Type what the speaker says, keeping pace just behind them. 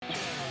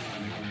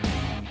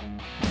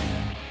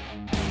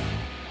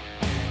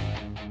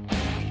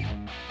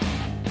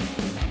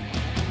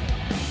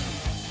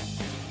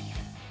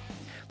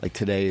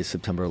today is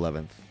September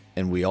 11th,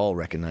 and we all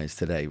recognize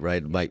today,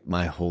 right?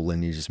 My whole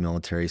lineage is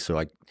military,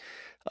 so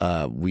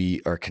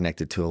we are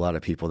connected to a lot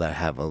of people that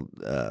have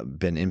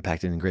been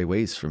impacted in great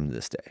ways from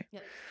this day.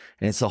 Yep.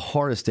 And it's the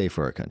hardest day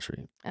for our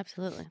country.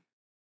 Absolutely.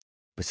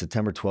 But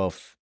September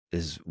 12th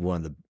is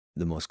one of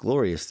the most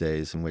glorious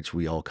days in which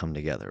we all come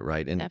together,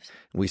 right? And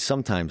we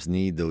sometimes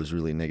need those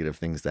really negative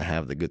things to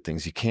have the good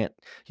things. You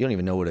don't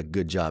even know what a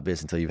good job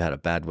is until you've had a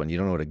bad one. You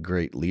don't know what a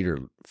great leader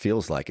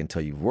feels like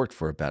until you've worked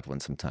for a bad one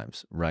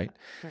sometimes, right?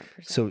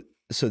 100%.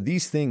 So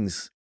these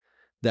things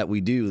that we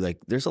do, like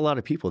there's a lot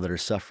of people that are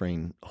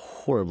suffering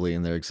horribly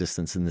in their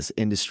existence in this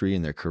industry,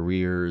 in their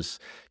careers,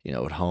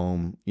 at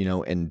home,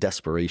 and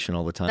desperation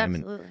all the time.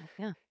 Absolutely,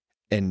 yeah.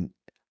 And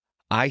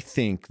I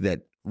think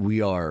that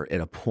we are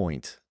at a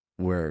point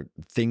where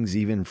things,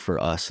 even for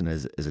us and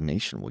as a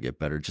nation, will get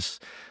better.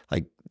 Just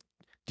like,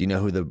 do you know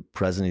who the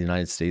president of the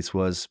United States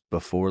was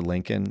before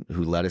Lincoln,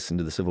 who led us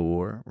into the Civil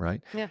War,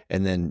 right? Yeah.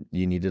 And then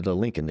you needed a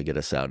Lincoln to get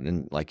us out.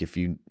 And like, if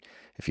you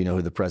know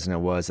who the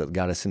president was that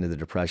got us into the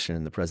Depression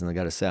and the president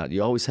that got us out,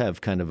 you always have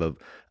kind of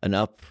an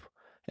up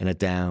and a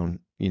down,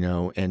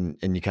 and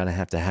you kind of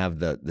have to have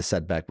the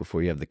setback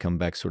before you have the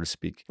comeback, so to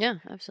speak. Yeah,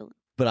 absolutely.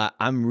 But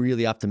I'm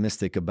really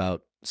optimistic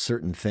about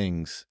certain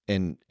things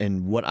and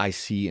what I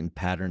see in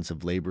patterns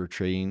of labor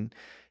training.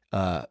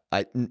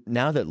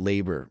 Now that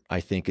labor, I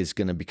think, is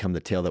going to become the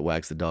tail that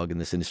wags the dog in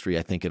this industry,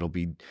 I think it'll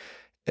be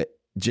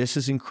just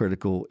as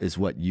critical as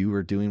what you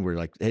are doing. We're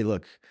like, hey,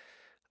 look,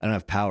 I don't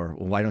have power.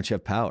 Well, why don't you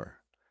have power?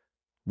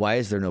 Why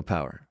is there no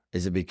power?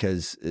 Is it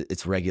because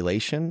it's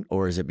regulation,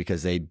 or is it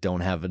because they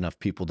don't have enough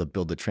people to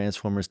build the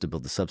transformers, to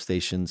build the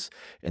substations,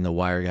 and the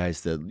wire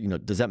guys?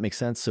 Does that make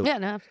sense? So yeah,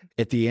 no.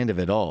 At the end of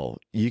it all,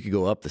 you could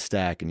go up the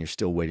stack and you're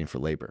still waiting for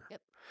labor.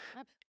 Yep.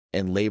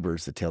 And labor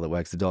is the tail that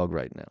wags the dog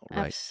right now,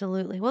 right?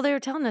 Absolutely. Well, they were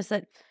telling us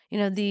that,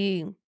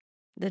 the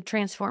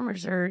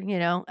transformers are,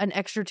 an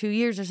extra 2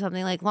 years or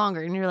something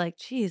longer. And you're like,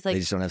 geez, they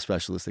just don't have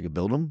specialists that can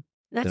build them.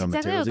 That's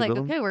exactly. I was like,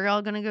 okay, we're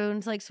all going to go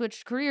and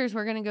switch careers.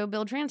 We're going to go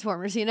build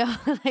transformers,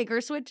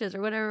 or switches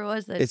or whatever it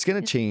was. It's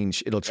going to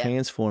change. It'll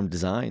transform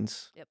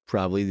designs. Yep.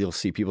 Probably you'll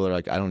see people that are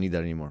like, I don't need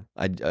that anymore.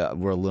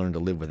 We're learning to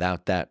live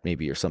without that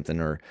maybe or something.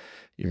 Or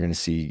you're going to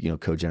see,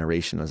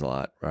 cogeneration as a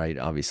lot, right?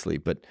 Obviously.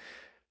 But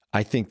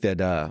I think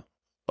that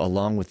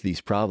along with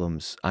these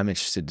problems, I'm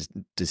interested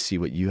to see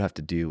what you have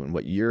to do and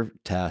what you're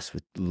tasked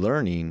with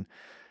learning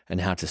and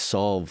how to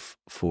solve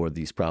for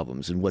these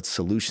problems and what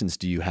solutions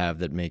do you have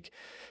that make.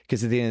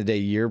 Because at the end of the day,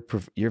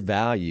 your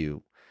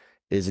value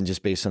isn't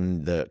just based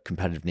on the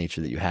competitive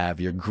nature that you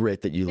have, your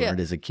grit that you learned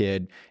as a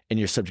kid, and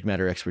your subject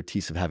matter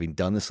expertise of having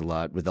done this a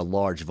lot with a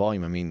large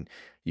volume. I mean,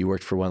 you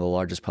worked for one of the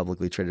largest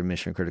publicly traded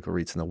mission critical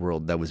REITs in the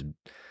world that was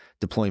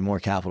deploying more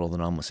capital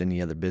than almost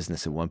any other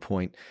business at one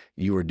point.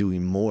 You were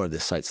doing more of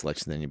this site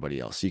selection than anybody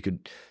else.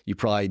 You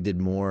probably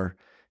did more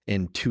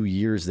in 2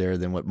 years there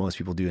than what most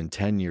people do in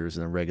 10 years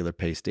in a regular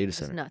paced data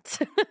center. It's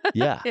nuts.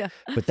 Yeah.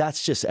 But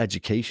that's just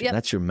education. Yep.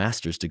 That's your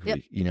master's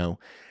degree,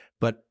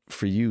 But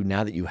for you,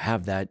 now that you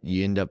have that,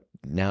 you end up,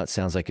 now it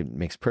sounds like it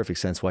makes perfect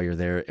sense why you're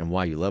there and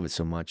why you love it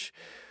so much.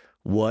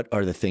 What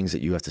are the things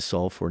that you have to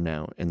solve for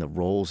now and the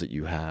roles that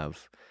you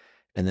have?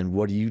 And then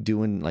what are you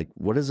doing? Like,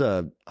 what does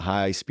a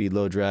high speed,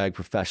 low drag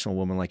professional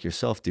woman like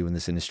yourself do in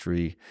this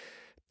industry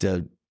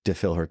to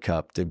fill her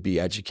cup, to be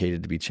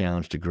educated, to be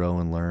challenged, to grow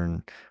and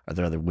learn? Are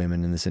there other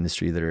women in this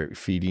industry that are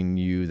feeding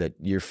you, that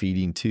you're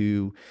feeding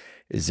to?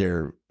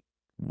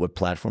 What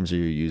platforms are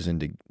you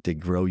using to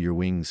grow your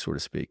wings, so to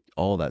speak?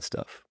 All that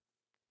stuff.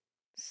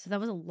 So that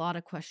was a lot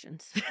of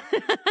questions.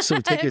 So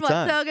take your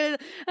time. So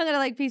I'm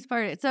gonna piece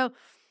part it. So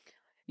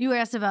you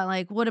asked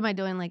about what am I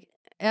doing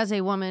as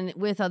a woman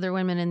with other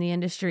women in the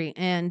industry,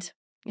 and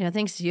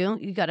thanks to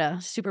you got a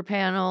super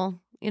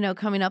panel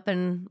coming up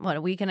in a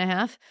week and a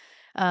half.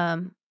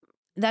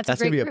 That's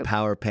going to be group. A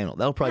power panel.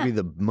 That'll probably be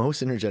the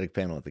most energetic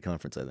panel at the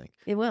conference, I think.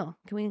 It will.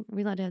 Are we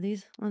allowed to have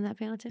these on that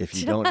panel too? If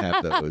you don't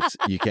have those,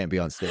 you can't be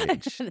on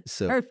stage.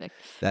 So perfect.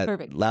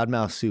 Perfect.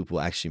 Loudmouth soup will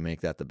actually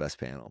make that the best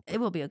panel. It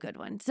will be a good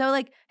one.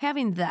 So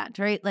having that,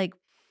 right?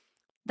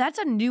 That's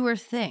a newer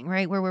thing,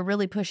 right? Where we're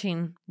really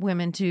pushing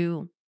women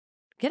to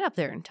get up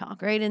there and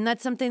talk, right? And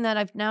that's something that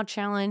I've now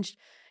challenged,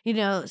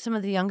 some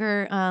of the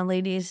younger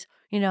ladies,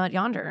 at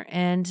Yonder,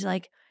 and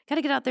got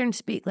to get out there and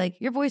speak.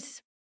 Your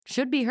voice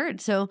should be heard.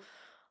 So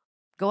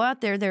go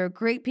out there. There are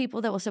great people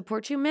that will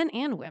support you, men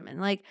and women.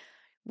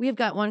 We have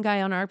got one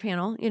guy on our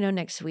panel,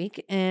 next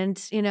week. And,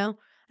 I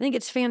think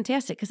it's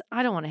fantastic because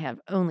I don't want to have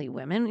only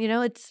women.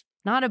 It's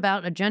not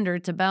about a gender.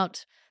 It's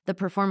about the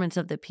performance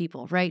of the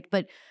people, right?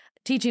 But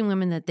teaching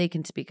women that they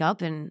can speak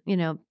up and,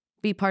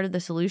 be part of the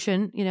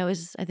solution,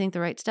 is, I think, the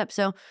right step.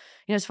 So,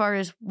 as far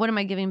as what am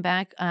I giving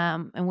back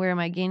and where am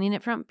I gaining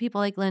it from? People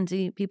like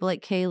Lindsay, people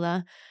like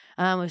Kayla,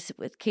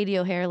 with Katie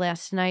O'Hare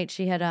last night.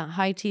 She had a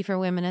high tea for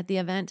women at the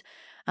event.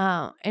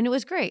 And it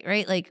was great,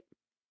 right?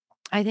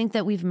 I think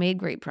that we've made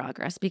great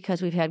progress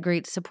because we've had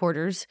great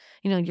supporters,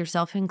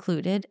 yourself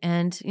included.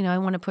 And, I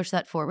want to push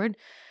that forward.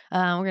 We're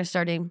going to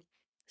start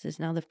this is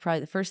now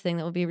probably the first thing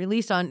that will be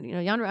released on,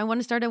 Yondr. I want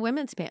to start a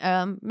women's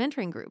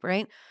mentoring group,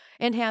 right?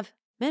 and have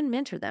men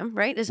mentor them,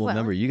 right? As Well, well.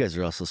 remember, you guys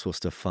are also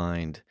supposed to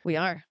find. We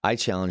are. I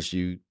challenged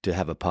you to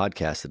have a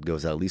podcast that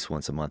goes out at least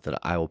once a month that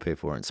I will pay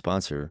for and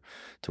sponsor,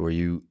 to where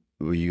you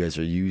guys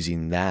are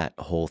using that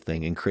whole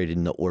thing and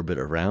creating the orbit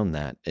around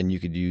that, and you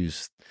could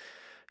use,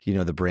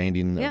 the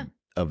branding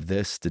of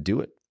this to do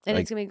it. And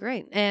it's gonna be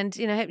great. And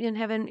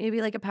having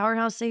maybe like a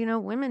powerhouse, say,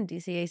 women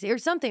DCAC or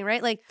something,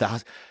 right? Like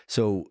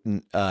so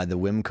the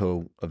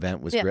WIMCO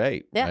event was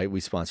great, right? We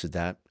sponsored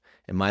that.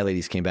 And my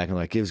ladies came back and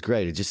were like, it was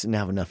great. It just didn't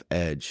have enough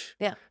edge.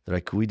 Yeah. They're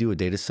like, could we do a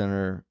data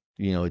center,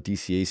 a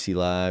DCAC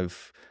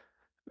live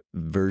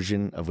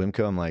version of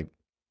WIMCO? I'm like,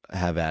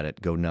 have at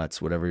it. Go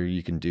nuts. Whatever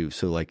you can do.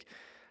 So like,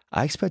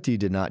 I expect you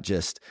to not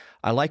just,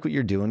 I like what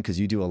you're doing because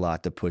you do a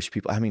lot to push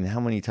people. I mean, how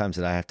many times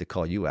did I have to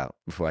call you out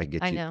before I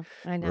get you?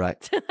 I know.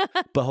 Right.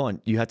 But hold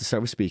on, you have to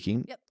start with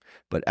speaking. Yep.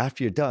 But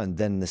after you're done,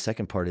 then the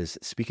second part is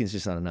speaking is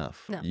just not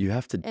enough. No. You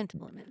have to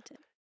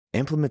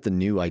implement the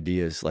new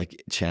ideas,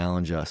 like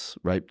challenge us,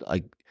 right?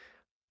 Like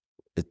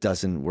it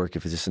doesn't work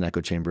if it's just an echo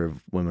chamber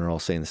of women are all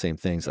saying the same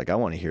things. Like I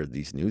want to hear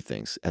these new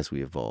things as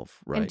we evolve,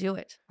 right? And do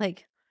it.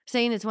 Like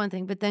saying it's one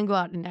thing, but then go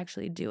out and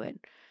actually do it.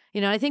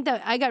 I think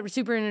that I got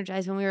super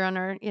energized when we were on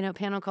our,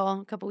 panel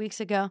call a couple weeks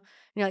ago. And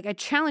you're like, I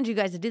challenge you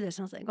guys to do this.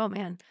 And I was like, oh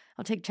man,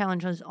 I'll take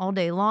challenges all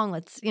day long.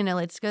 Let's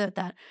go at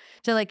that.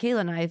 So like Kayla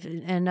and I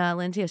and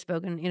Lindsay have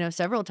spoken,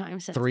 several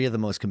times. Since. 3 of the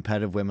most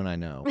competitive women I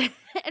know.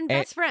 and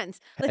best friends.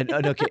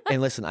 Okay.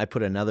 And listen, I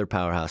put another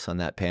powerhouse on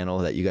that panel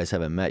that you guys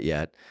haven't met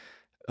yet.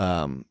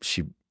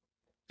 She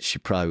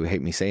probably would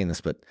hate me saying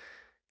this, but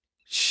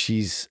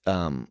she's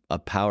a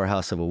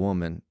powerhouse of a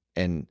woman,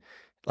 and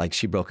like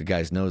she broke a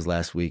guy's nose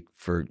last week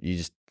for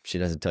she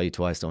doesn't tell you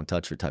twice, don't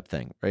touch her type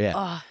thing. Right?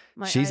 Yeah.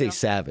 She's a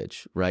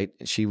savage, right?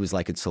 She was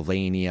like in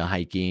Slovenia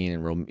hiking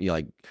and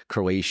like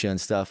Croatia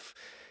and stuff.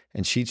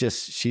 And she's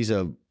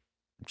a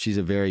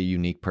very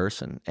unique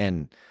person.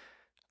 And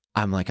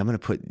I'm like, I'm going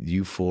to put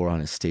you 4 on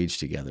a stage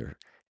together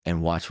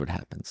and watch what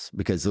happens,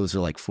 because those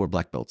are like 4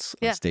 black belts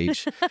on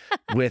stage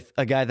with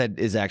a guy that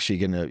is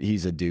actually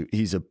he's a dude.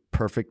 He's a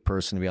perfect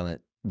person to be on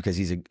it, because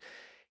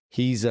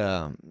he's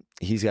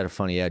got a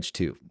funny edge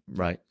too,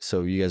 right?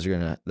 So you guys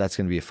that's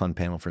gonna be a fun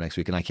panel for next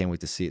week, and I can't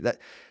wait to see it. That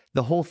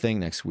the whole thing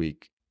next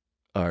week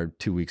or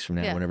 2 weeks from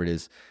now, whenever it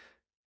is,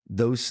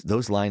 those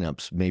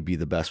lineups may be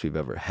the best we've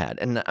ever had.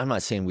 And I'm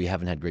not saying we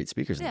haven't had great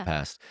speakers in the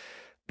past,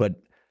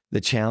 but the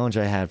challenge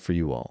I had for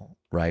you all,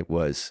 right,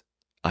 was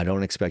I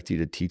don't expect you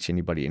to teach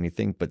anybody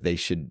anything, but they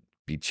should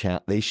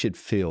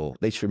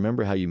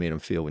remember how you made them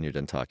feel when you're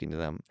done talking to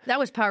them. That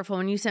was powerful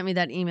when you sent me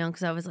that email,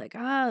 because I was like,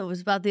 it was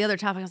about the other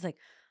topic. I was like,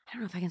 I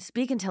don't know if I can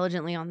speak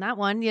intelligently on that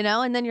one,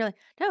 And then you're like,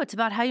 no, it's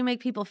about how you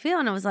make people feel.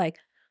 And I was like,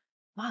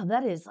 wow,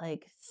 that is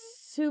like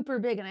super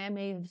big. And I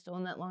may have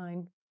stolen that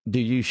line.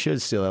 Dude, you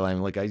should steal that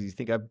line. Like,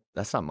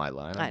 that's not my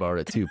line. I borrowed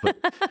it too. But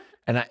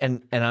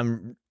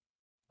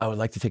I would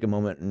like to take a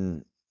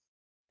moment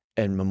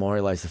and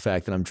memorialize the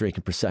fact that I'm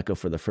drinking Prosecco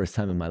for the first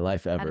time in my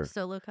life ever. Out of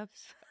solo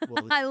cups.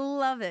 Well, I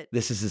love it.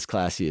 This is as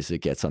classy as it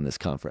gets on this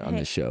conference, on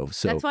this show.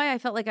 So that's why I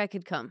felt like I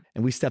could come.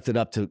 And we stepped it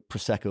up to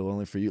Prosecco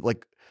only for you.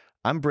 Like,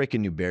 I'm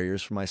breaking new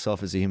barriers for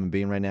myself as a human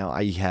being right now.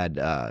 I had,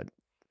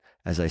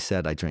 as I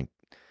said, I drank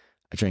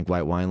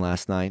white wine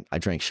last night. I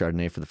drank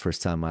Chardonnay for the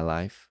first time in my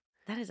life.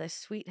 That is a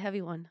sweet,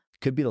 heavy one.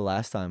 Could be the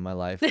last time in my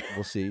life.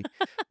 We'll see.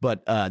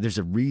 But there's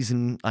a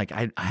reason. Like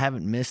I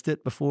haven't missed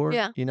it before.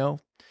 Yeah.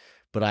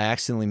 But I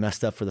accidentally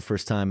messed up for the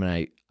first time,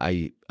 and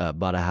I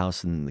bought a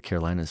house in the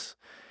Carolinas.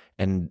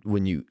 And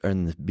when you are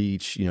on the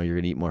beach, you're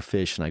gonna eat more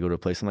fish. And I go to a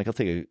place, I'm like, I'll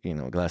take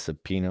a glass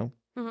of Pinot.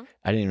 Mm-hmm.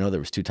 I didn't even know there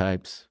was 2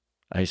 types.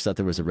 I just thought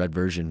there was a red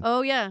version.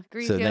 Oh yeah,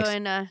 Grigio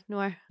and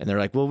Noir. And they're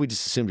like, well, we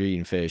just assumed you're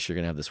eating fish. You're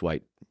gonna have this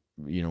white,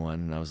 one.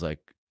 And I was like,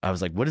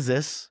 what is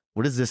this?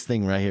 What is this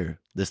thing right here?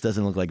 This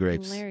doesn't look like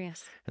grapes.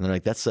 Hilarious. And they're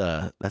like, that's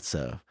a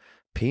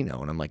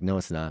Pinot. And I'm like, no,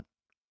 it's not.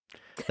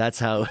 That's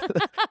how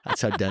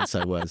dense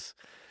I was.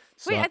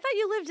 So, wait, I thought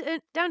you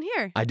lived down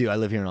here. I do. I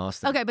live here in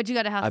Austin. Okay, but you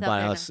got a house. I bought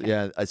a house. Okay.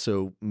 Yeah.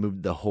 So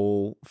moved the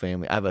whole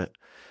family.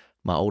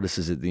 My oldest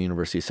is at the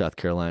University of South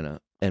Carolina,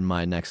 and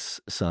my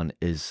next son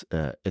is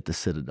at the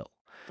Citadel.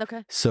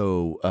 Okay.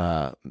 So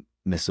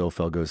Miss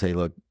Ophel goes, hey,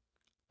 look,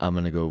 I'm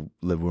gonna go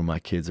live where my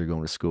kids are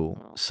going to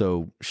school. Oh.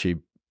 So she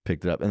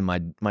picked it up, and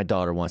my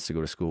daughter wants to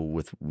go to school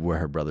with where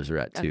her brothers are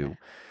at too. Okay.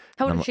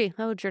 How old is she?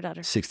 How old's your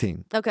daughter?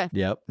 16. Okay.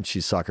 Yep. And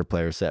she's a soccer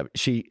player.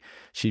 She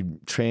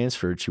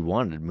transferred. She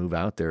wanted to move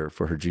out there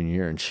for her junior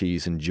year, and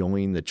she's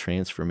enjoying the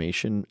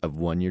transformation of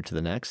one year to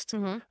the next,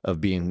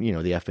 of being,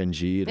 the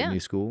FNG at a new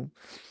school.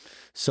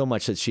 So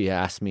much that she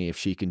asked me if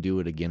she can do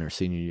it again her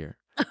senior year.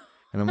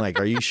 And I'm like,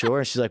 are you sure?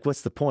 And she's like,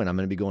 what's the point? I'm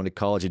going to be going to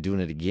college and doing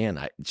it again.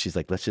 She's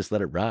like, let's just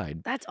let it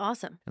ride. That's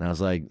awesome. And I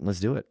was like,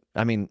 let's do it.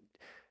 I mean,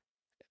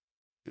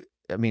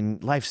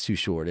 life's too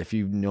short. If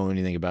you know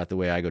anything about the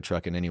way I go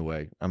trucking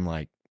anyway, I'm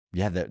like,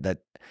 yeah, that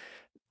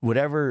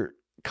whatever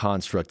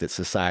construct that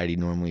society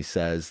normally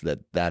says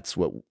that's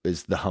what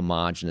is the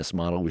homogenous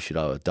model we should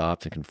all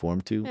adopt and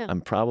conform to. Yeah.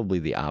 I'm probably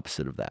the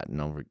opposite of that.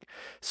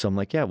 So I'm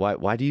like, yeah,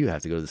 why do you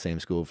have to go to the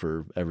same school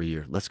for every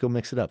year? Let's go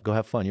mix it up. Go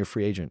have fun. You're a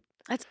free agent.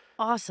 That's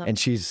awesome. And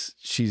she's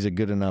a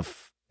good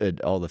enough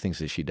at all the things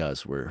that she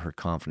does where her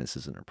confidence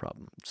isn't her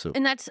problem. So,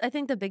 and that's, I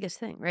think, the biggest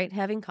thing, right?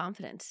 Having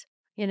confidence,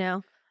 you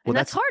know? well, And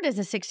that's hard as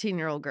a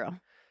 16-year-old girl.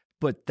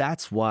 but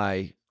that's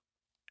why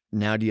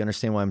now do you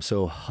understand why I'm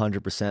so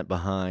 100%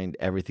 behind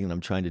everything that I'm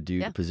trying to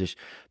do to position?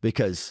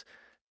 Because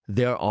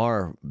there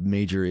are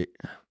major,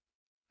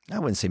 I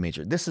wouldn't say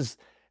major. This is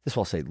what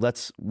I'll say.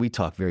 We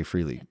talk very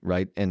freely,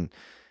 right? And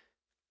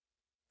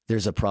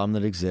there's a problem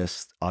that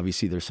exists.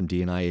 Obviously, there's some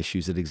D&I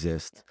issues that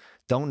exist.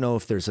 Don't know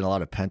if there's a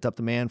lot of pent up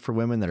demand for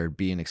women that are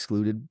being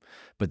excluded,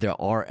 but there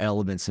are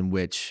elements in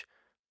which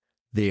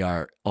they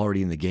are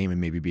already in the game and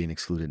maybe being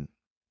excluded.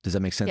 Does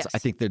that make sense?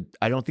 Yes.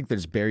 I don't think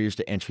there's barriers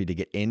to entry to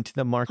get into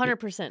the market.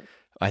 100%.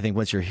 I think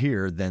once you're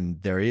here, then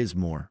there is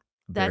more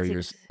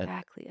barriers. That's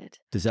exactly it.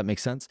 Does that make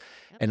sense?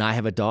 Yep. And I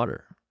have a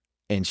daughter,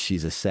 and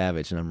she's a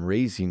savage, and I'm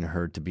raising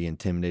her to be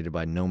intimidated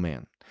by no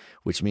man,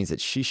 which means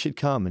that she should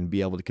come and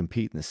be able to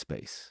compete in this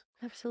space.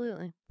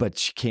 Absolutely. But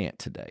she can't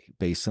today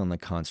based on the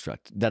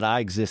construct that I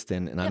exist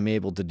in and I'm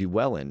able to do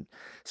well in.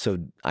 So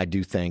I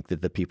do think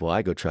that the people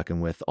I go trucking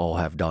with all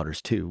have daughters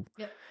too.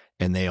 Yep.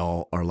 And they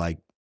all are like,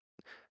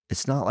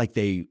 it's not like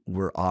they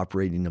were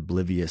operating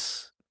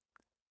oblivious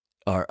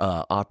or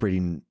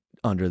operating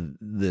under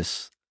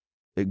this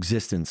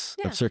existence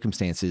of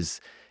circumstances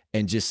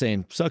and just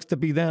saying, sucks to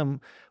be them.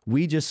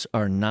 We just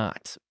are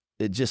not.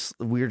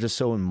 We're just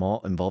so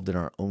involved in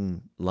our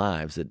own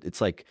lives that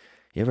it's like,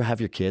 you ever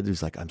have your kid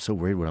who's like, I'm so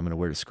worried what I'm going to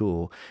wear to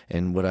school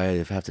and what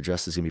I have to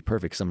dress is going to be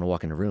perfect because I'm going to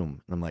walk in a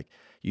room. And I'm like,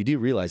 you do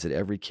realize that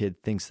every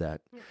kid thinks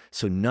that. Yeah.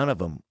 So none of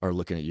them are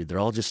looking at you. They're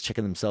all just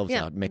checking themselves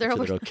out, making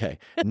sure they're okay.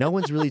 No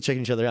one's really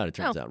checking each other out, it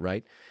turns out,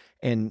 right?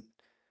 And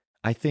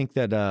I think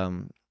that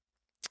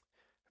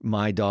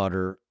my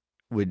daughter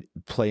would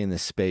play in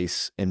this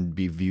space and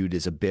be viewed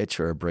as a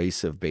bitch or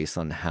abrasive based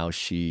on how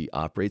she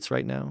operates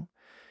right now.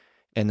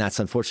 And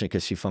that's unfortunate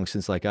because she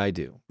functions like I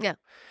do. Yeah.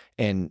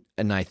 And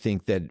I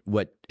think that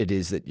what it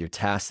is that you're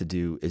tasked to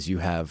do is you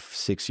have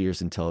 6 years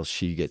until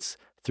she gets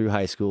through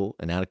high school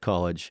and out of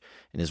college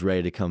and is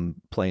ready to come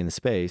play in the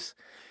space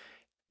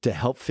to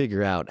help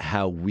figure out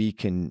how we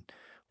can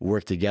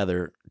work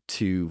together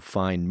to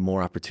find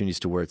more opportunities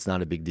to where it's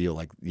not a big deal.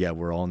 Like, yeah,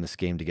 we're all in this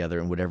game together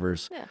and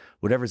whatever's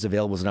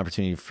available as an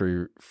opportunity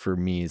for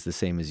me is the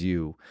same as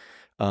you.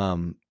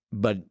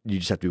 But you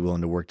just have to be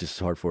willing to work just as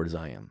hard for it as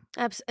I am.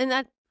 And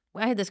that,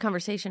 I had this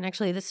conversation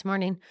actually this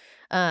morning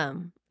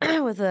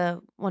with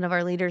one of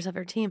our leaders of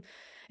our team,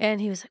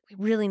 and he was like,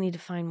 we really need to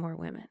find more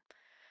women.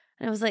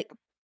 And I was like,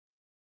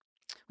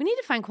 we need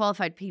to find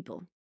qualified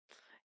people.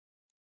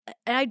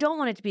 And I don't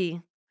want it to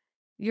be,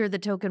 you're the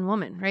token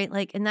woman, right?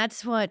 Like, and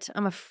that's what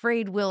I'm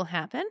afraid will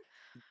happen.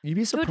 You'd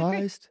be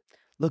surprised.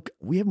 Look,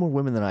 we have more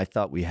women than I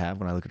thought we have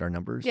when I look at our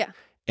numbers. Yeah.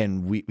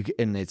 And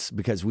it's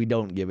because we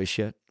don't give a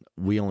shit.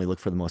 We only look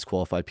for the most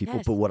qualified people.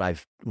 Yes. But what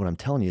I'm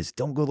telling you is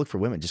don't go look for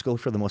women. Just go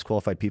look for the most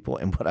qualified people.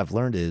 And what I've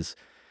learned is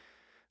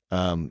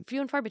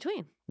few and far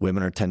between.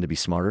 Women tend to be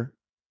smarter.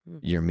 Mm-hmm.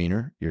 You're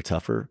meaner. You're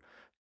tougher.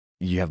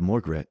 You have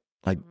more grit.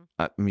 Like,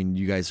 I mean,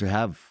 you guys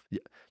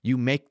you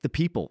make the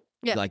people.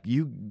 Yeah. Like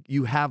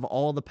you have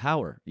all the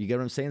power. You get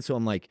what I'm saying? So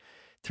I'm like,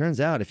 turns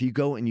out if you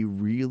go and you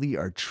really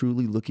are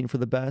truly looking for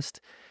the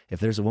best, if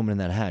there's a woman in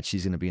that hat,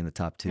 she's going to be in the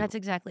top 2. That's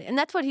exactly. And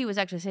that's what he was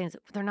actually saying. Is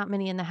there are not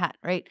many in the hat,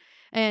 right?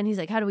 And he's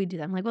like, how do we do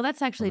that? I'm like, well,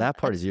 that's actually. That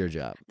part is your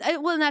job.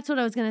 And that's what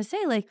I was going to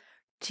say. Like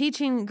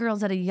teaching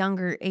girls at a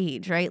younger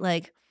age, right?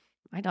 Like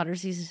my daughter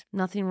sees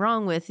nothing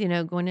wrong with,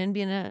 going in and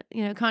being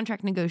a,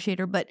 contract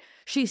negotiator, but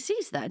she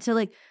sees that. So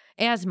like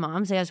as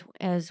moms,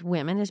 as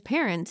women, as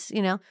parents,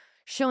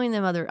 showing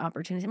them other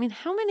opportunities. I mean,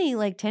 how many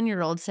like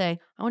 10-year-olds say,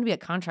 I want to be a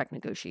contract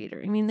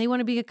negotiator? I mean, they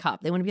want to be a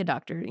cop. They want to be a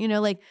doctor,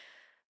 like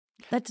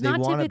that's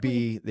not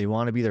typically. They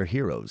want to be their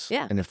heroes.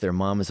 Yeah. And if their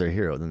mom is their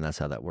hero, then that's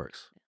how that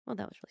works. Well,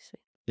 that was really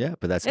sweet. Yeah,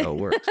 but that's how it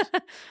works.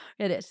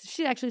 It is.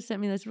 She actually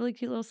sent me this really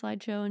cute little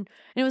slideshow and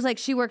it was like,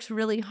 she works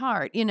really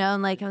hard,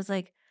 and like, I was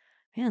like,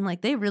 man,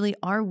 like they really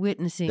are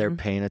witnessing. They're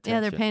paying attention.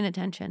 Yeah, they're paying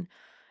attention.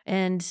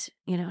 And,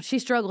 she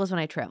struggles when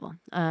I travel.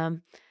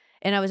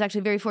 And I was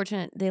actually very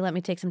fortunate. They let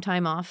me take some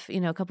time off,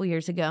 a couple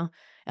years ago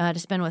to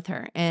spend with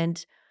her.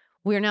 And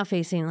we're now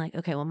facing like,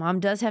 okay, well, mom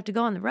does have to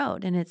go on the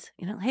road. And it's,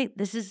 hey,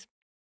 this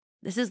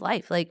is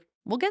life. Like,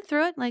 we'll get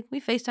through it. Like,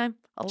 we FaceTime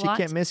a lot.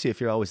 She can't miss you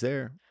if you're always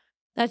there.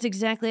 That's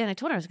exactly it. And I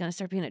told her I was going to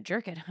start being a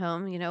jerk at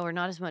home, or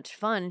not as much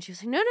fun. And she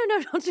was like, no,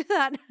 don't do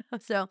that.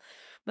 So,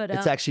 but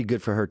it's actually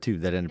good for her too,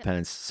 that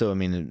independence. Yeah. So, I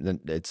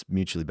mean, it's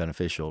mutually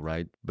beneficial,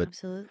 right? But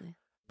absolutely.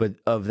 But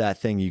of that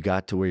thing, you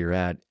got to where you're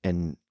at.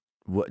 And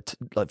what,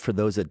 like, for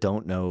those that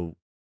don't know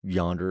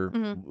Yondr,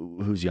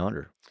 who's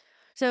Yondr?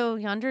 So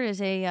Yondr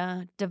is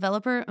a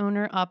developer,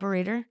 owner,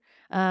 operator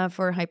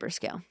for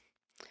hyperscale.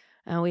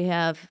 We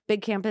have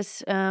big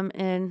campus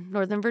in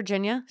Northern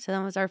Virginia. So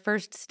that was our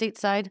first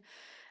stateside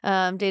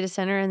data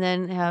center, and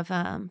then have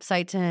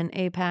sites in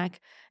APAC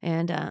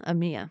and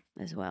EMEA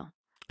as well.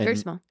 Very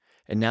small.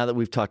 And now that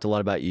we've talked a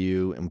lot about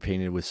you and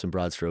painted with some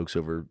broad strokes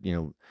over,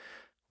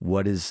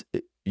 what is,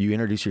 you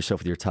introduce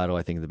yourself with your title,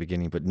 I think, at the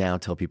beginning, but now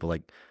tell people,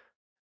 like,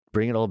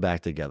 bring it all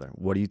back together.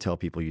 What do you tell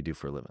people you do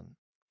for a living?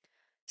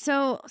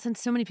 So,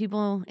 since so many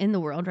people in the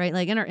world, right,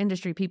 like in our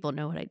industry, people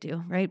know what I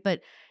do, right?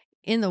 But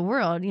in the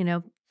world,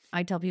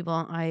 I tell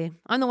people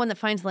I'm the one that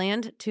finds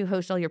land to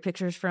host all your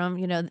pictures from,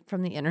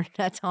 from the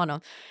internet on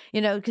them,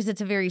 because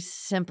it's a very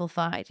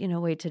simplified,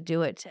 way to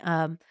do it.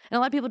 And a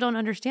lot of people don't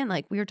understand,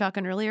 like we were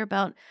talking earlier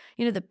about,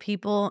 the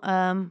people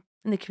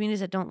in the communities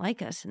that don't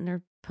like us and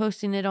they're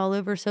posting it all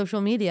over social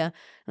media.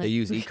 They Like,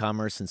 use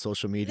e-commerce and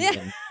social media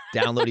and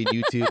downloading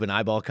YouTube and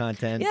eyeball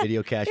content, Yeah,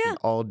 video caching yeah.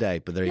 all day,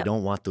 but they Yep.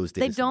 don't want those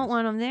data They don't centers.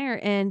 want them there.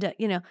 And,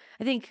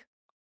 I think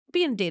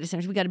being data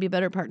centers, we got to be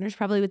better partners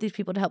probably with these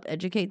people to help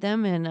educate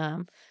them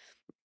and,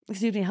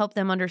 help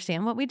them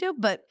understand what we do.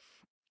 But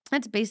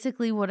that's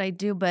basically what I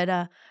do. But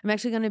I'm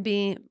actually going to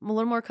be a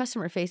little more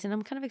customer facing.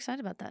 I'm kind of excited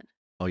about that.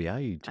 Oh yeah,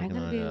 you taking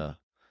gonna on be a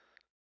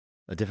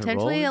different role?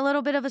 Potentially a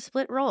little bit of a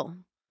split role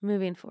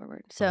moving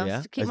forward. So Oh,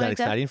 yeah, keep is my that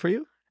exciting for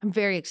you? I'm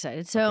very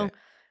excited. So Okay.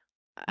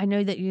 I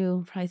know that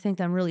you probably think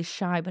that I'm really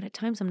shy, but at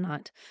times I'm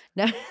not.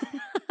 No,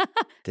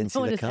 Didn't see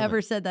no one that has coming.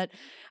 ever said that.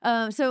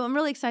 So I'm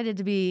really excited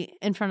to be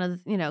in front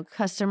of,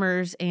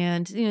 customers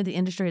and, the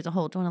industry as a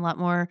whole, doing a lot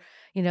more,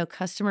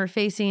 customer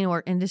facing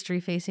or industry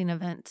facing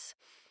events.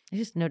 I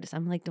just noticed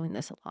I'm like doing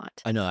this a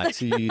lot. I know. I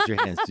see you use your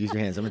hands. Use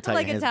your hands. I'm gonna tie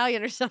like your hands.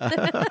 Italian or something.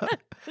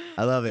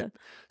 I love it.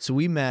 So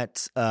we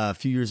met a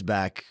few years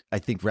back, I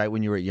think right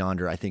when you were at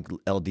Yonder. I think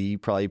LD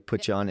probably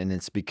put you on, and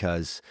it's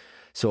because,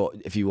 so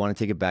if you want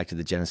to take it back to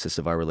the genesis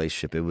of our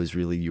relationship, it was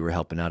really you were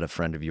helping out a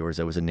friend of yours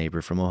that was a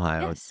neighbor from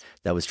Ohio Yes.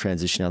 that was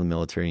transitioning out of the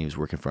military, and he was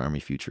working for Army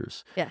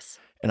Futures. Yes.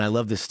 And I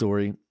love this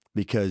story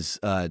because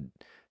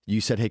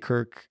you said, "Hey,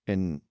 Kirk,"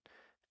 and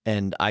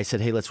I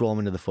said, "Hey, let's roll him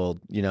into the fold."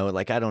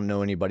 Like I don't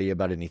know anybody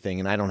about anything,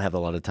 and I don't have a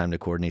lot of time to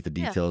coordinate the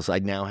Yeah. details. I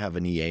now have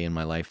an EA in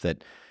my life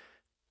that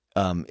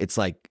it's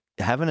like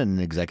having an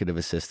executive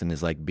assistant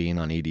is like being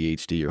on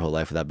ADHD your whole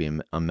life without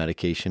being on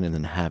medication and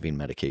then having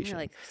medication. You're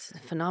like, this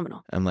is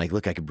phenomenal. I'm like,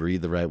 look, I can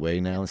breathe the right way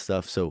now and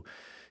stuff. So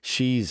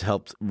she's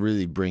helped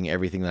really bring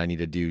everything that I need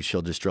to do.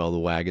 She'll just draw the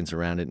wagons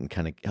around it and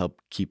kind of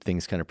help keep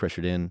things kind of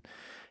pressured in.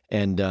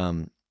 And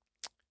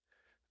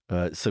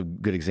so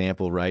good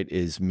example, right,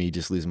 is me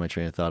just losing my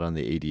train of thought on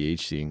the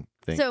ADHD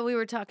thing. So we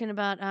were talking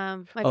about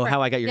how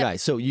How I got your Yeah. guy.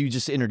 So you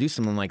just introduced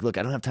him. I'm like, look,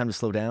 I don't have time to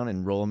slow down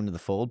and roll him into the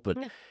fold, but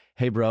Yeah.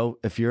 hey, bro,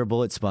 if you're a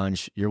bullet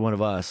sponge, you're one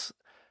of us.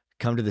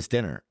 Come to this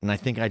dinner. And I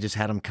think I just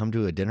had him come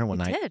to a dinner one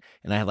night, did.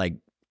 and I had like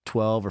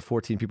 12 or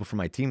 14 people from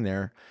my team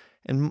there,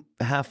 and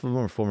half of them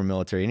were former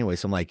military anyway.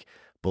 So I'm like,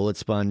 bullet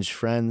sponge,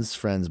 friends,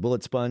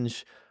 bullet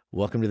sponge,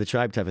 welcome to the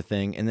tribe type of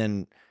thing. And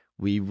then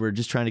we were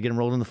just trying to get him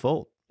rolled in the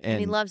fold. And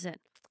he loves it.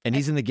 And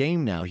he's in the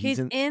game now. He's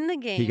in the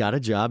game. He got a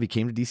job. He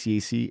came to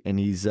DCAC, and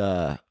he's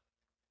got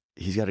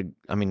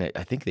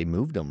I think they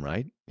moved him,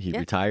 right? He Yeah.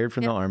 retired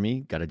from the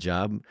Army, got a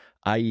job,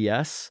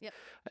 IES. Yep.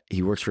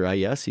 He works for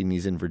IES, and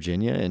he's in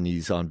Virginia, and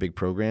he's on big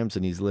programs,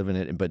 and he's living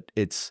it. But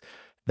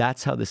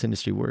that's how this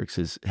industry works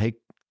is, hey,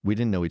 we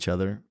didn't know each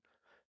other,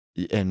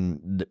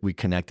 and we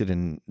connected,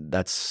 and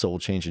that's soul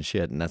changing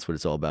shit, and that's what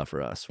it's all about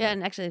for us. Yeah, right?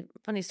 and actually,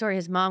 funny story.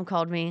 His mom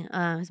called me.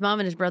 His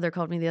mom and his brother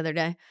called me the other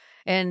day,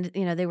 and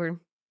they were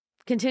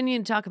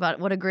continuing to talk about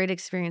what a great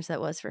experience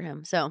that was for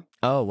him. So,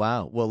 Oh,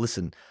 wow. Well,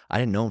 listen, I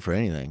didn't know him for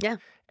anything. Yeah.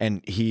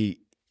 And he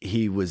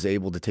was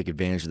able to take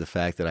advantage of the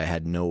fact that I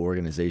had no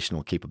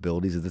organizational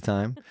capabilities at the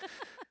time.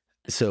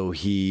 So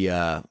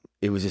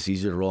it was just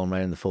easier to roll him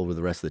right in the fold with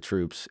the rest of the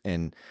troops.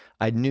 And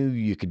I knew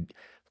you could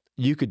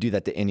do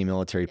that to any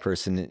military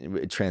person.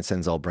 It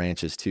transcends all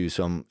branches too.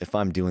 So if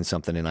I'm doing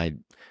something and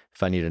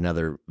if I need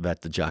another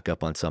vet to jock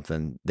up on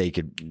something, they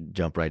could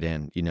jump right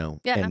in, yeah,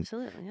 And,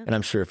 absolutely. Yeah. and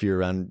I'm sure if you're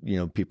around,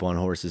 people on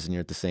horses and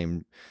you're at the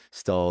same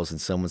stalls and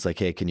someone's like,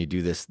 hey, can you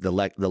do this? The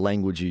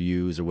language you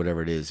use or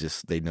whatever it is,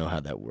 just they know how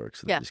that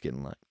works. So they Yeah. just get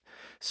in line.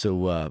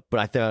 So, but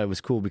I thought it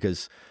was cool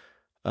because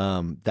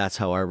that's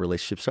how our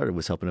relationship started,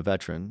 was helping a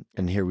veteran.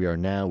 And here we are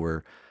now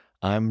where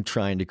I'm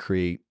trying to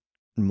create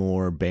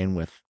more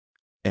bandwidth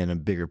and a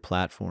bigger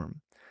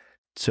platform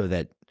so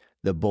that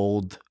the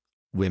bold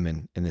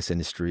women in this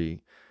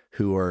industry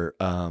who are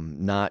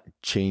not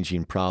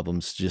changing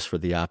problems just for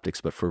the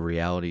optics, but for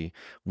reality,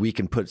 we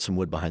can put some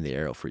wood behind the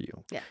arrow for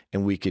you. Yeah.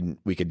 And we could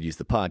use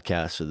the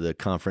podcast or the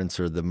conference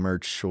or the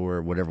merch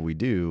or whatever we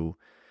do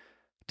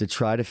to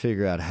try to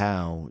figure out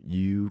how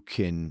you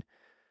can.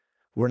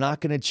 We're not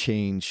going to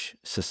change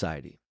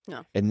society.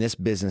 No. And this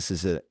business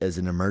is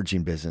an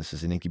emerging business,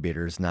 as an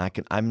incubator,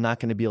 I'm not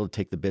going to be able to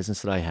take the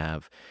business that I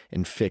have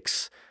and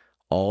fix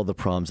all the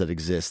problems that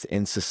exist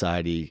in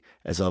society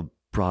as a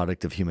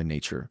product of human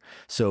nature.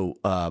 So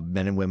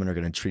men and women are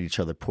going to treat each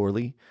other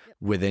poorly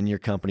within your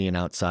company and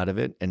outside of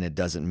it. And it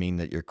doesn't mean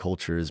that your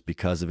culture is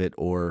because of it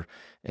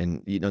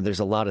there's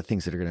a lot of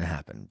things that are going to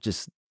happen.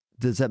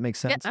 Does that make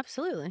sense? Yeah,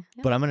 absolutely.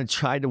 Yeah. But I'm going to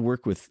try to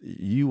work with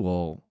you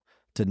all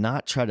to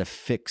not try to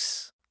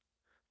fix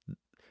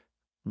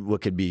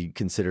what could be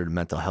considered a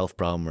mental health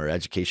problem or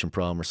education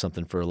problem or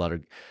something for a lot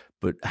of,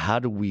 but how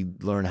do we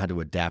learn how to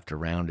adapt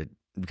around it?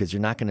 Because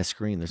you're not going to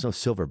screen. There's no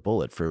silver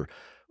bullet for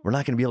We're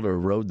not going to be able to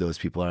erode those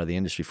people out of the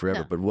industry forever,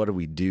 No. but what do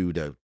we do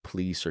to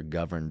police or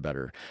govern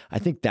better? I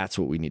think that's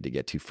what we need to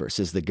get to first,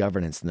 is the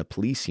governance and the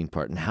policing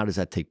part, and how does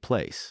that take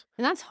place?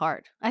 And that's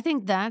hard. I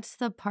think that's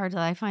the part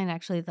that I find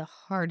actually the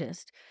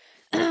hardest.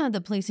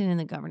 The policing and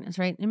the governance,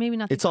 right? And maybe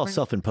not the It's all governance.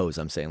 self-imposed,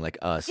 I'm saying, like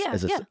us Yeah,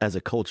 as as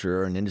a culture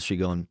or an industry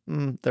going,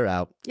 they're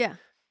out. Yeah.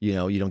 You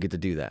know, you don't get to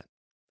do that.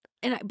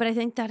 But I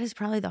think that is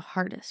probably the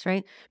hardest,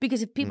 right?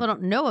 Because if people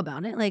don't know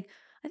about it, like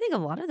I think a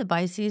lot of the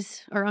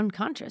biases are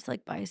unconscious,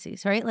 like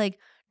biases, right? Like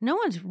no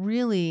one's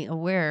really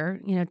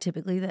aware,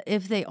 typically that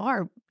if they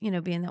are,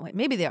 being that way,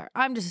 maybe they are.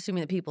 I'm just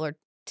assuming that people are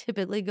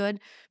typically good.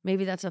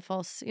 Maybe that's a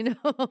false,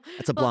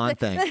 That's a blonde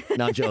thing.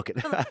 Not joking.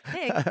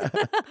 Thanks.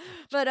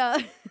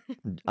 But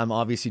I'm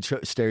obviously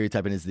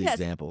stereotyping as the yes,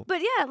 example.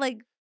 But yeah, like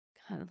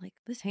God, like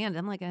this hand,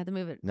 I'm like I have to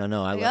move it. No,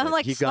 I love I'm it.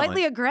 like Keep slightly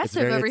going.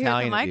 aggressive very over here at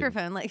the Italian of you.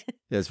 microphone. Like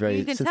Yeah, it's very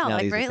you can tell,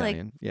 Cincinnati's like right,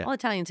 Italian. like Yeah. all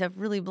Italians have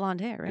really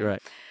blonde hair, right? You're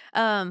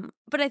right.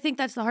 But I think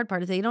that's the hard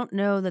part is they don't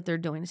know that they're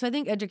doing it. So I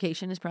think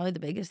education is probably the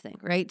biggest thing,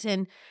 right?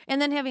 And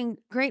then having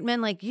great men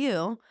like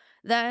you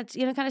that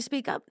kind of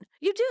speak up.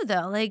 You do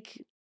though,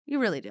 like you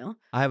really do.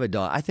 I have a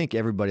daughter. I think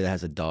everybody that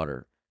has a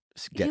daughter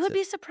gets You would it.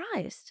 be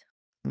surprised.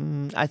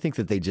 I think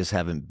that they just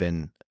haven't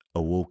been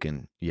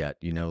awoken yet.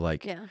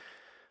 Like Yeah.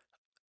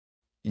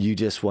 you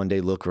just one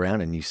day look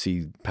around and you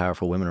see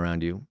powerful women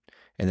around you,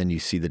 and then you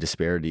see the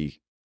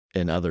disparity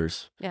in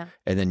others. Yeah.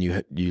 And then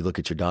you look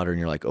at your daughter and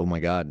you're like, oh my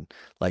God,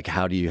 like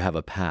how do you have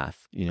a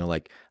path?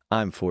 Like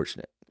I'm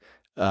fortunate.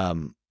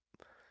 The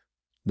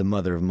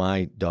mother of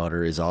my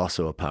daughter is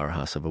also a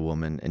powerhouse of a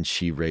woman, and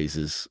she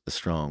raises a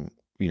strong,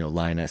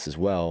 lioness as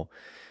well.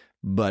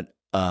 But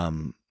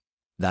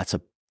that's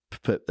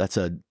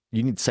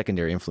you need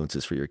secondary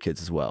influences for your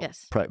kids as well.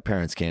 Yes.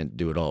 Parents can't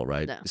do it all,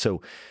 right? No.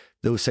 So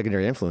those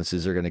secondary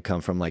influences are going to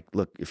come from like,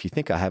 look, if you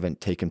think I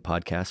haven't taken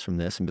podcasts from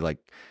this and be like,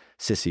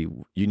 Sissy,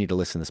 you need to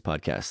listen to this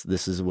podcast.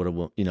 This is what it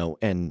will,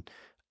 and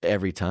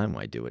every time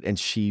I do it, and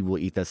she will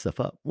eat that stuff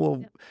up.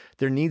 Well,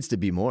 There needs to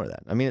be more of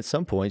that. I mean, at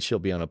some point she'll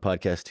be on a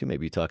podcast too,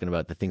 maybe talking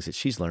about the things that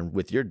she's learned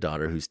with your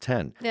daughter who's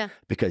 10. Yeah.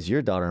 Because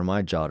your daughter and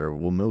my daughter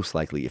will most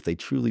likely, if they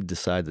truly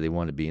decide that they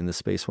want to be in this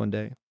space one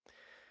day,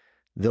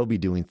 they'll be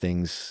doing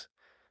things.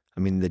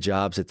 I mean, the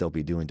jobs that they'll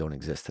be doing don't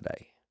exist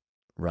today.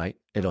 Right?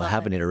 It'll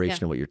have an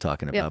iteration of what you're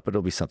talking about, but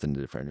it'll be something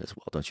different as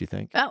well, don't you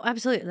think? Oh,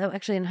 absolutely.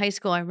 Actually, in high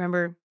school, I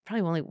remember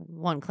probably only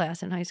one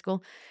class in high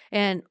school,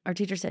 and our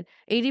teacher said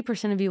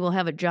 80% of you will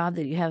have a job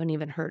that you haven't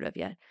even heard of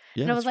yet.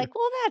 Yeah, and I was like,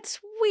 well, that's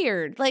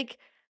weird. Like,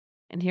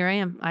 and here I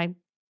am. I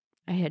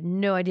had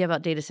no idea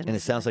about data centers. And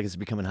it sounds like it's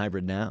becoming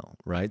hybrid now,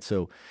 right?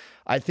 So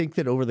I think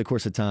that over the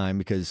course of time,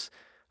 because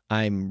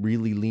I'm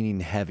really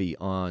leaning heavy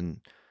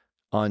on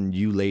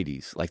you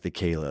ladies, like the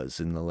Kaylas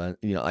and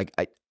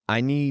like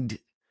I need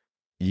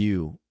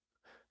you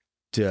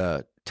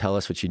to tell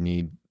us what you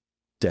need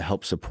to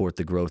help support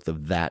the growth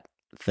of that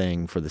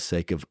thing for the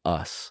sake of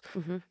us,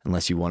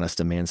 unless you want us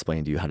to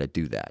mansplain to you how to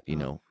do that,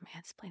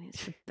 Mansplaining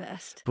is the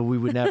best. But we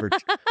would never,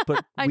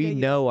 but we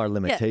know our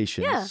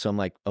limitations. Yeah. So I'm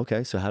like,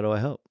 okay, so how do I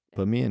help?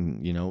 Put me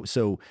in,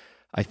 so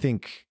I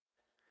think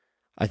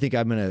I'm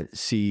going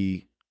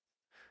to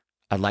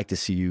I'd like to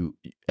see you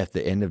at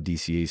the end of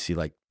DCAC,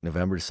 like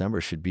November, December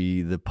should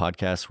be the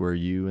podcast where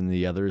you and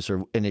the others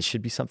and it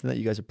should be something that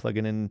you guys are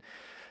plugging in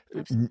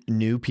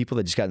new people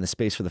that just got in the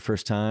space for the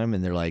first time.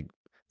 And they're like,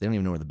 they don't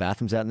even know where the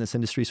bathroom's at in this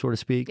industry, so to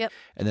speak. Yep.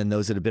 And then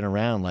those that have been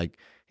around, like,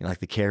 like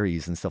the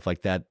Carries and stuff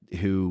like that,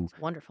 who.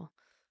 It's wonderful.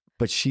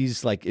 But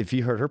she's like, if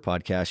you heard her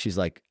podcast, she's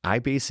like, I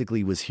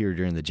basically was here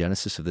during the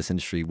genesis of this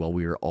industry while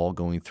we were all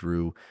going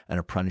through an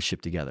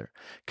apprenticeship together.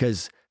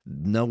 Because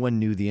no one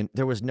knew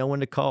there was no one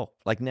to call.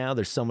 Like now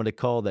there's someone to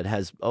call that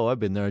has, I've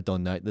been there,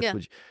 done that.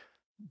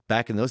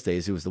 Back in those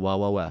days, it was the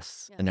Wild Wild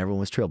West and everyone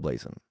was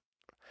trailblazing.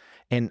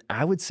 And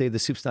I would say the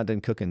soup's not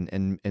done cooking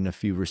in a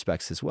few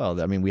respects as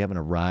well. I mean, we haven't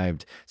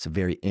arrived. It's a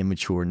very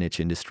immature niche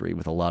industry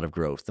with a lot of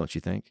growth, don't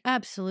you think?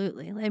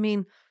 Absolutely. I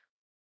mean,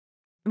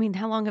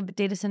 how long have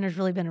data centers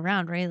really been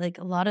around, right? Like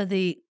a lot of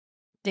the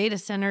data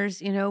centers,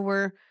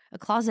 were a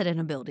closet in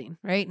a building,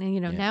 right?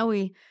 And, now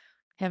we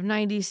have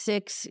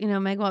 96,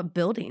 megawatt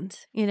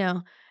buildings,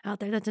 out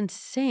there. That's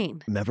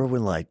insane. Remember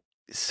when like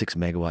 6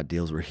 megawatt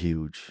deals were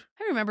huge?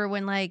 I remember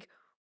when like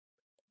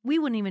we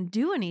wouldn't even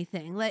do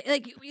anything. I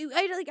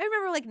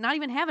remember like not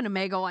even having a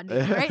megawatt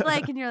deal, right?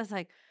 Like, and you're just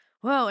like,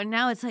 whoa. And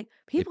now it's like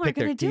people aren't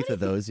going to do anything. Of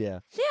those, yeah.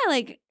 Yeah,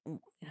 like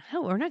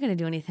no, we're not going to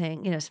do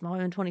anything, smaller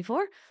than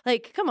 24.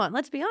 Like, come on,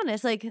 let's be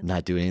honest. Like,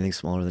 not doing anything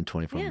smaller than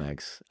 24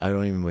 megs. I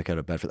don't even wake out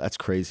of bed for that. That's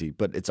crazy,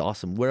 but it's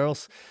awesome. Where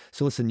else?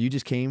 So listen, you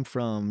just came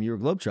from, you were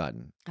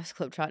globetrotting. I was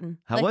globetrotting.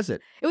 How was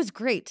it? It was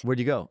great. Where'd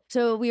you go?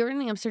 So we were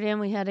in Amsterdam.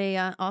 We had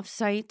a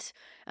offsite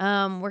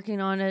working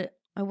on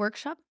a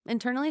workshop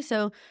internally.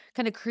 So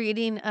kind of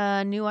creating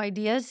new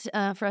ideas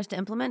for us to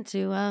implement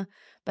to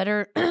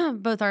better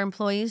both our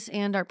employees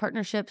and our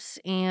partnerships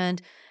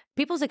and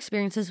people's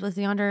experiences with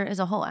Yonder as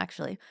a whole,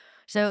 actually.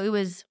 So it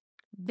was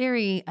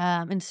very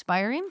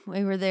inspiring.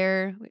 We were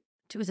there.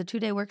 It was a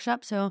 2-day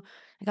workshop. So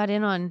I got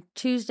in on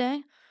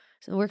Tuesday,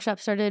 So the workshop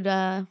started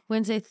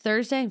Wednesday,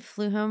 Thursday,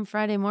 flew home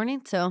Friday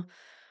morning. So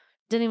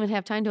didn't even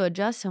have time to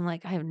adjust. So I'm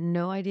like, I have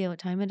no idea what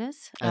time it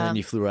is. And then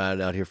you flew right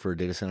out here for a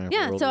data center.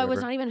 Yeah, so I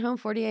was not even home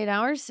 48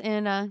 hours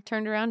and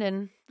turned around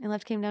and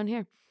left, came down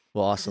here.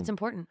 Well, awesome. It's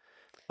important.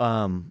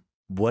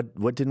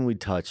 What didn't we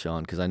touch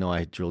on? Because I know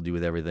I drilled you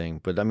with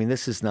everything, but I mean,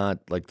 this is not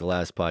like the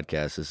last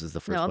podcast. This is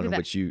the first one in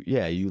which you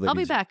I'll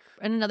be back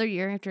in another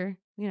year after,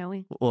 we well,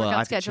 work out I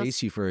have schedules. to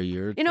chase you for a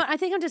year. You know, I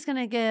think I'm just going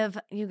to give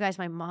you guys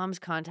my mom's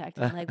contact.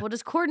 And like, we'll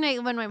just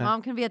coordinate when my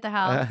mom can be at the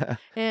house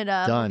and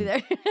we'll be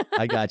there.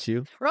 I got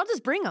you. Or I'll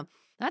just bring them.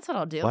 That's what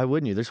I'll do. Why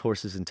wouldn't you? There's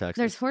horses in Texas.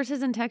 There's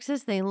horses in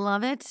Texas. They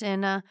love it.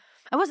 And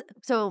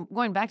so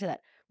going back to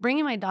that,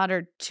 bringing my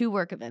daughter to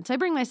work events. I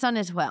bring my son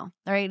as well.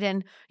 All right.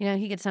 And,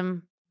 he gets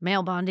some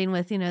male bonding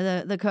with,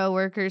 the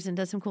coworkers and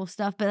does some cool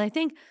stuff. But I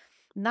think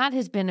that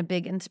has been a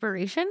big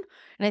inspiration.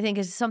 And I think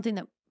is something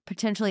that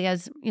potentially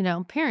as,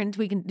 parents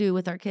we can do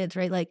with our kids,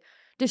 right? Like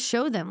just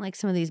show them like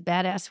some of these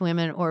badass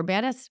women or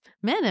badass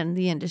men in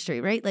the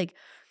industry, right? Like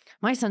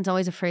my son's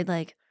always afraid,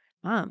 like,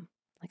 Mom,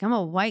 like I'm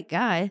a white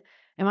guy.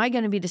 Am I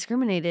going to be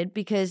discriminated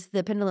because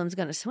the pendulum's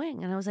going to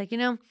swing? And I was like,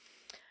 you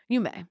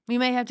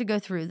may have to go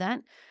through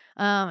that.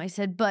 I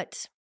said,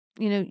 but,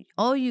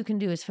 all you can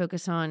do is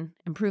focus on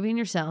improving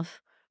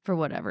yourself for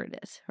whatever it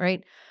is.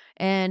 Right.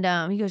 And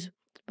he goes,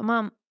 but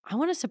Mom, I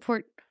want to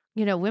support,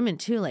 women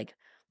too, like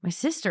my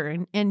sister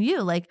and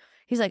you. Like,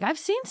 he's like, I've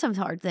seen some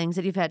hard things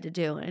that you've had to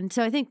do. And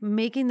so I think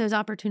making those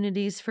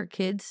opportunities for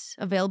kids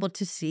available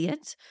to see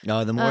it.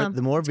 No, the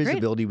more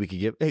visibility we could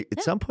give. Hey,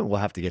 at some point we'll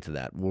have to get to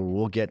that where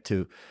we'll get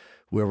to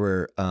where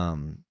we're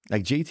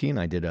like JT and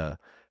I did a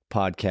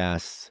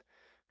podcast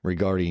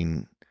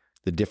regarding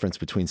the difference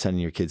between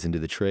sending your kids into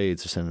the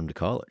trades or sending them to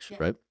college,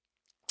 right?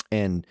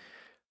 And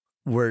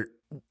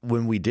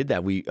when we did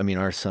that,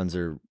 our sons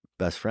are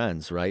best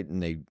friends, right?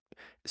 And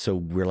so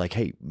we're like,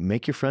 hey,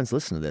 make your friends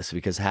listen to this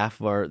because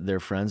half of their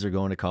friends are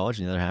going to college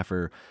and the other half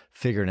are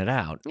figuring it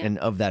out. Yeah. And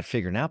of that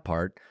figuring out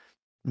part,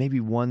 maybe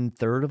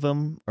 1/3 of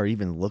them are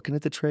even looking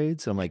at the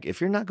trades. I'm like, if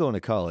you're not going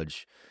to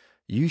college,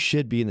 you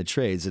should be in the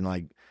trades. And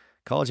like,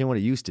 college ain't what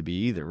it used to be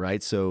either,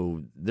 right?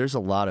 So there's a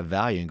lot of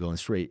value in going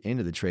straight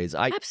into the trades.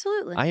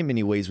 Absolutely. I in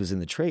many ways was in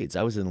the trades.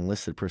 I was an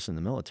enlisted person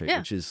in the military,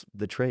 which is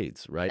the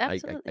trades,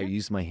 right? I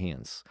used my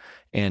hands.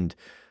 And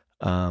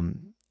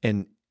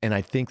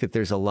I think that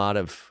there's a lot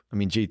of,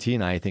 JT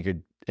and I think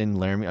and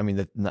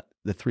Laramie,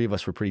 the three of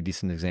us were pretty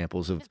decent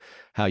examples of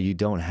how you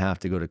don't have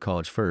to go to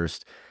college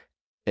first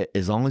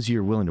as long as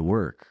you're willing to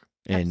work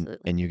and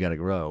you got to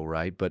grow,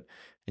 right?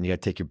 And you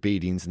got to take your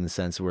beatings in the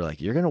sense where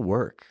like, you're going to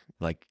work.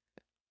 Like,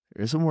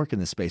 there's some work in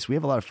this space. We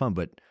have a lot of fun,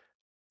 but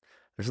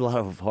there's a lot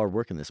of hard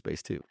work in this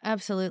space too.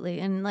 Absolutely.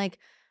 And like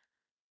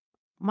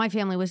my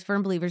family was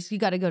firm believers, you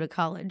got to go to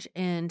college.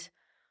 And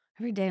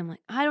every day I'm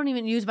like, I don't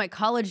even use my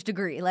college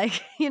degree.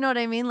 Like, you know what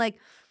I mean? Like,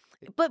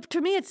 but to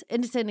me, it's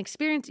an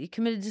experience. You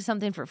committed to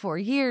something for 4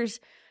 years,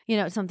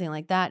 something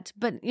like that.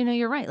 But,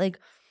 you're right. Like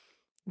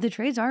the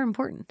trades are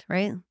important,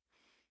 right?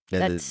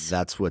 Yeah,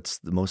 that's what's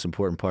the most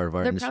important part of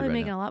our industry. They're probably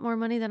making a lot more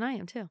money than I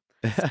am too.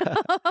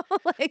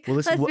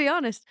 Let's be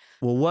honest.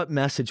 Well, what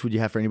message would you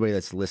have for anybody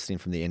that's listening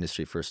from the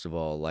industry, first of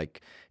all?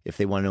 Like if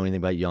they want to know anything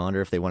about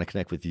Yondr, if they want to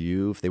connect with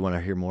you, if they want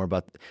to hear more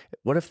about,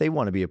 what if they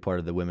want to be a part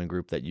of the women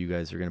group that you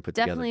guys are going to put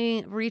together?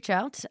 Definitely reach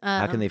out.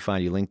 How can they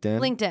find you? LinkedIn?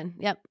 LinkedIn,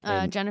 yep.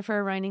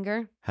 Jennifer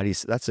Reininger. How do you,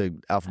 that's a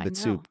alphabet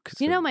soup.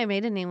 My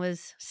maiden name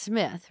was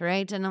Smith,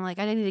 right? And I'm like,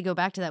 I need to go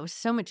back to that. It was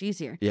so much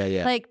easier.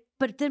 Yeah. Like,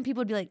 but then people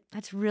would be like,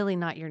 that's really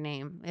not your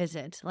name, is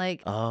it?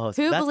 Like, who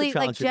believes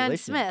like Jen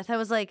Smith? I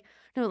was like,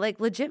 no, like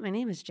legit, my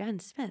name is Jen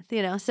Smith,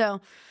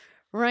 So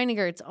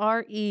Reininger, it's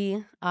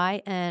Reininger.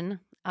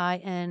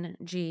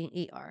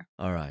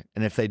 All right.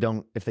 And if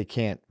they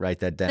can't write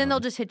that down, then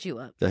they'll just hit you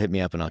up. They'll hit me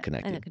up and I'll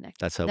connect you.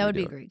 That's how that would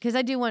be great. Because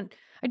I do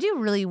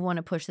really want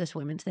to push this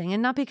women's thing.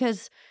 And not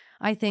because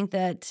I think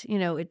that,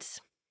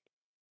 it's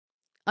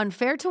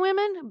unfair to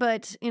women,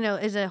 but,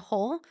 as a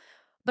whole.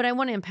 But I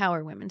want to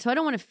empower women. So I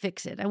don't want to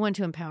fix it. I want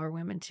to empower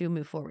women to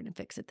move forward and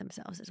fix it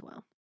themselves as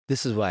well.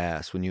 This is why I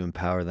asked, when you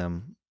empower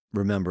them,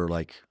 remember,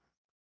 like,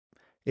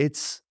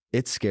 it's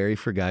scary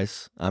for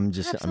guys.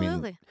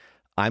 Absolutely.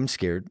 I'm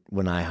scared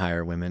when I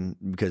hire women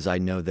because I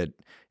know that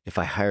if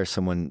I hire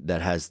someone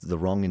that has the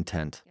wrong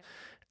intent,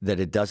 that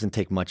it doesn't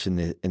take much in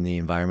the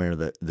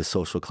environment or the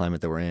social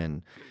climate that we're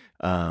in,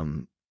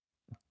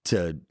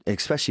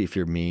 especially if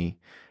you're me,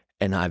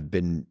 and I've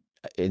been.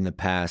 In the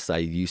past, I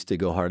used to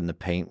go hard in the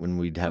paint when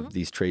we'd have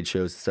these trade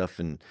shows and stuff,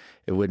 and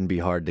it wouldn't be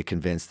hard to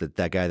convince that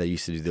guy that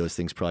used to do those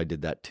things probably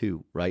did that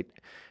too, right?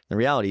 In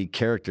reality,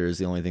 character is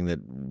the only thing that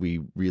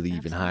we really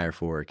even hire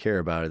for or care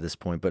about at this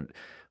point, but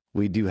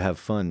we do have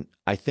fun.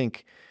 I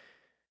think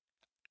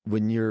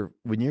when you're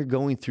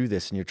going through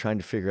this and you're trying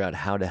to figure out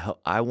how to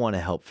help, I want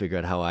to help figure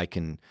out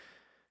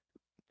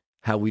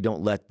how we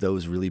don't let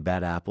those really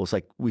bad apples,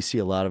 like we see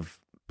a lot of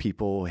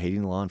people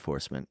hating law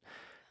enforcement.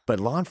 But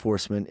law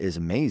enforcement is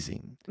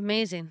amazing.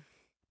 Amazing.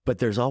 But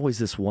there's always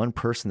this one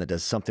person that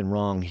does something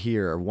wrong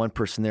here or one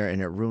person there,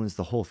 and it ruins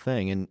the whole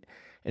thing.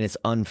 and it's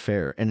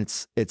unfair. And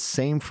it's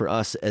same for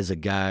us as a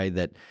guy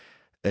that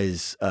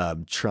is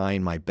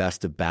trying my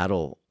best to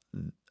battle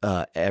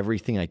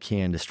everything I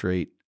can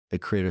to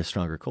create a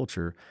stronger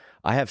culture.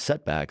 I have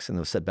setbacks, and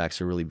those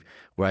setbacks are really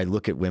where I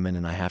look at women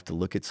and I have to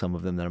look at some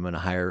of them that I'm going to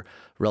hire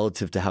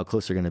relative to how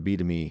close they're going to be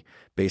to me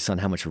based on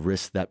how much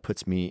risk that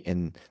puts me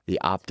in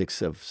the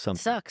optics of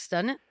something. Sucks,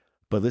 doesn't it?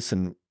 But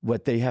listen,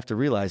 what they have to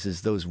realize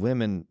is those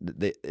women,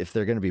 if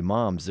they're going to be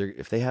moms,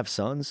 if they have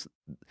sons,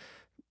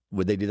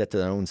 would they do that to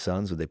their own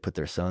sons? Would they put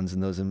their sons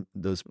in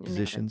those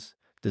positions?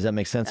 Does that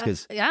make sense?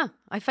 Because yeah,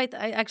 I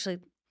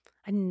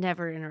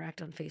never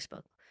interact on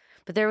Facebook,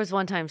 but there was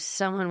one time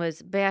someone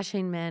was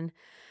bashing men,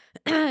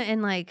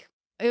 and like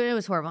it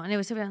was horrible, and it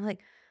was so bad. I'm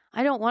like,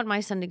 I don't want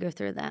my son to go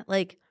through that.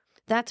 Like,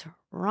 that's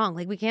wrong.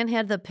 Like, we can't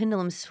have the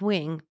pendulum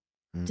swing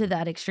to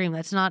that extreme.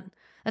 That's not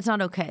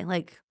okay.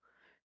 Like,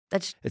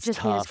 it's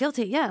just made us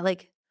guilty. Yeah,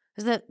 like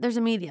there's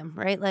a medium,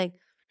 right? Like,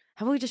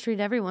 how about we just treat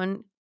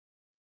everyone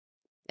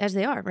as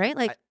they are, right?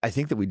 Like, I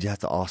think that we have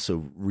to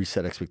also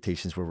reset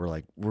expectations where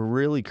we're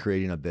really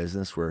creating a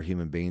business where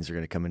human beings are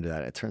going to come into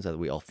that. It turns out that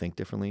we all think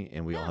differently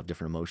and we all have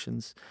different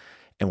emotions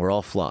and we're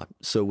all flawed.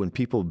 So when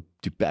people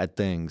do bad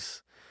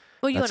things,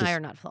 well, you and I are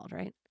not flawed,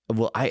 right?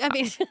 Well, I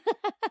mean,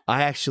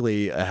 I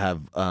actually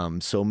have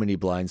so many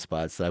blind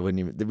spots that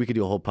we could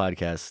do a whole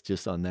podcast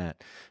just on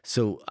that.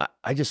 So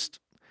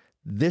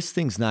this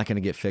thing's not going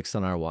to get fixed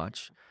on our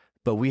watch,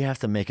 but we have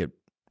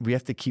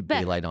to keep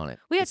daylight on it.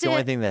 It's the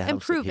only thing that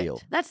helps it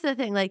heal. That's the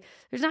thing. Like,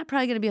 there's not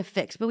probably going to be a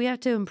fix, but we have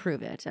to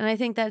improve it. And I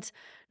think that's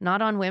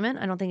not on women.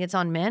 I don't think it's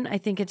on men. I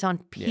think it's on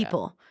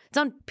people. Yeah. It's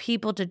on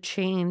people to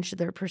change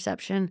their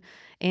perception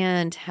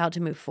and how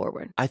to move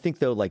forward. I think,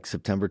 though, like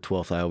September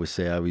 12th, I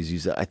always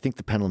use that. I think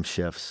the pendulum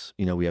shifts.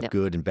 We have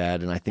good and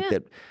bad. And I think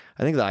that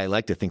I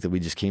like to think that we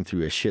just came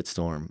through a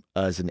shitstorm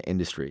as an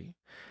industry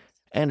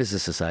and as a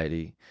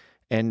society.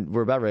 And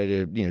we're about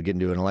ready to, get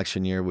into an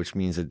election year, which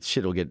means that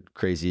shit will get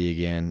crazy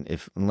again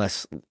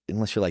unless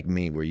you're like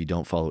me, where you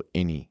don't follow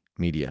any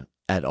media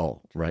at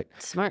all, right?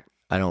 Smart.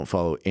 I don't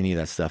follow any of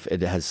that stuff.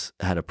 It has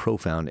had a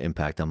profound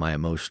impact on my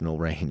emotional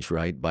range,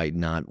 right? By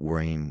not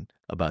worrying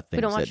about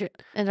things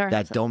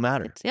that don't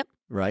matter. Yep.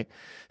 Right?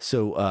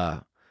 So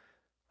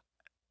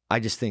I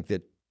just think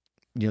that,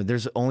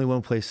 there's only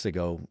one place to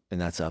go,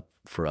 and that's up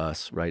for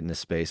us, right, in this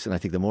space. And I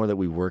think the more that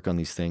we work on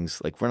these things,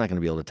 like, we're not going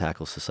to be able to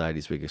tackle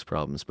society's biggest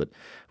problems, but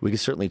we can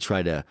certainly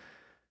try to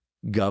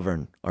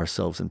govern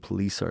ourselves and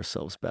police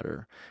ourselves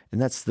better. And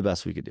that's the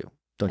best we could do.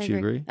 Don't you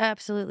agree? I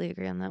absolutely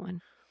agree on that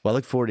one. Well, I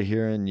look forward to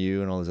hearing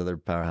you and all those other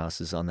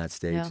powerhouses on that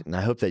stage. Yeah. And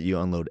I hope that you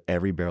unload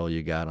every barrel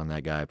you got on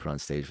that guy I put on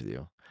stage with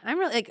you. I'm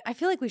really, I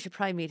feel like we should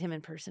probably meet him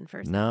in person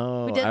first.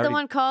 No. We did the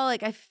one call.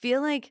 Like, I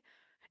feel like,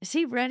 is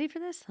he ready for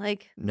this?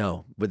 Like,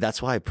 no, but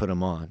that's why I put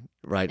him on,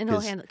 right? And he'll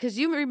handle, because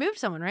you removed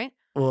someone, right?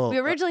 Well, we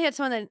originally had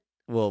someone that.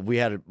 Well, we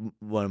had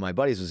one of my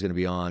buddies was going to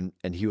be on,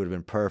 and he would have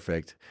been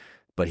perfect,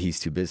 but he's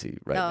too busy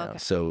now. Okay.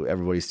 So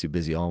everybody's too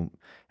busy.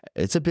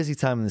 It's a busy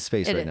time in the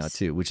space now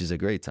too, which is a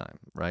great time,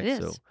 right? It is.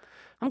 So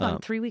I'm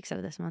gone 3 weeks out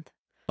of this month.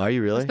 Are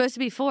you really? It was supposed to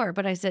be 4,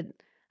 but I said,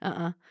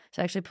 So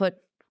I actually put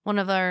one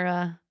of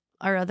our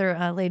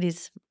other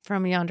ladies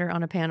from Yonder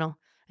on a panel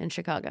in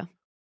Chicago.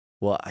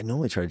 Well, I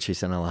normally try to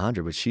chase down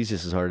Alejandra, but she's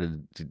just as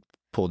hard to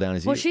pull down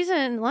as you. Well, she's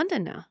in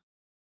London now.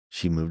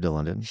 She moved to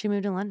London? She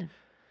moved to London.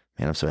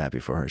 Man, I'm so happy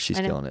for her. She's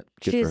killing it.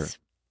 Good for her.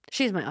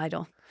 She's my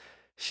idol.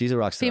 She's a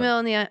rock star. Female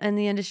in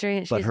the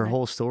industry. But her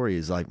whole story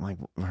is like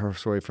her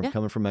story from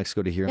coming from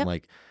Mexico to here. I'm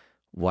like,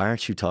 why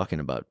aren't you talking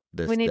about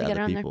this we need to other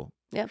get on people?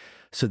 There. Yep.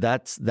 So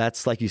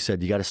that's like you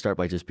said, you got to start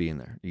by just being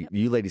there.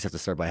 You ladies have to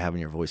start by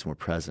having your voice more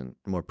present,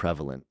 more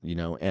prevalent,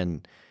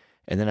 and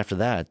then after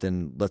that,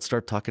 then let's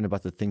start talking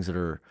about the things that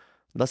are.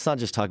 Let's not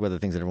just talk about the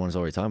things that everyone's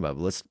already talking about,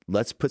 but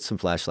let's put some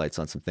flashlights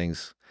on some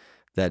things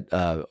that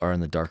are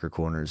in the darker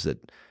corners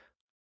that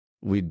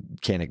we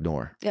can't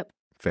ignore. Yep.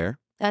 Fair?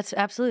 That's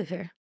absolutely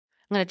fair.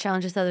 I'm going to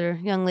challenge this other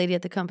young lady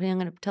at the company. I'm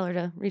going to tell her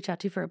to reach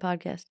out to you for a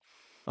podcast.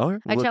 Oh,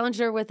 I challenged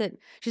her with it.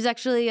 She's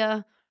actually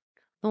the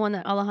one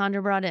that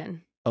Alejandra brought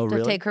in. Oh,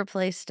 really? To take her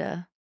place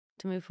to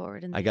move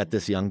forward. I got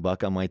this young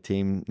buck on my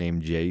team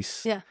named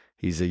Jace. Yeah.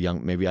 He's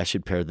maybe I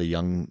should pair the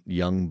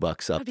young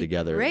bucks up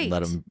together and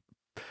let them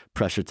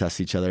pressure test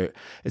each other.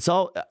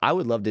 I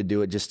would love to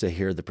do it just to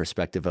hear the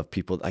perspective of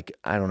people. Like,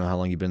 I don't know how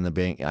long you've been in the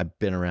bank. I've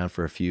been around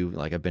for a few,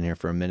 like I've been here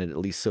for a minute at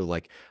least. So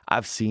like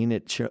I've seen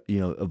it,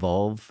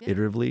 evolve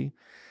iteratively.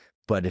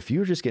 But if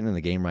you're just getting in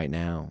the game right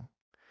now,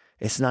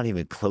 it's not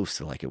even close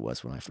to like it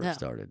was when I first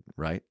started,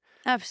 right?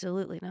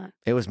 Absolutely not.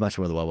 It was much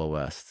more the Wild Wild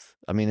West.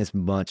 I mean, it's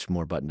much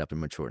more buttoned up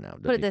and mature now.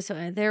 Put it this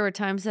way. There were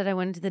times that I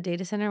went into the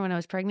data center when I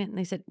was pregnant and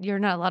they said, "You're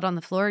not allowed on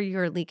the floor.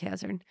 You're a leak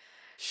hazard."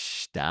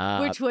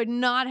 Stop. Which would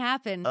not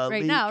happen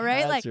right now,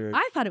 right? Hazard.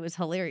 Like, I thought it was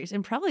hilarious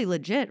and probably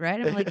legit, right?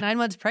 I'm like 9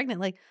 months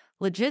pregnant. Like,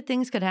 legit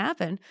things could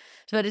happen.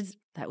 But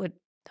that would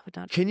That would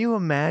not. Can you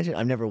imagine?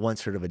 I've never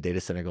once heard of a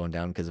data center going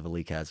down because of a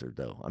leak hazard,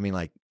 though. I mean,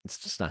 like, it's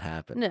just not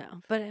happening. No,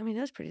 but I mean,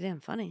 it was pretty damn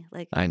funny.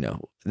 Like, I know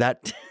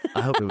that.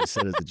 I hope it was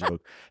said as a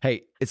joke.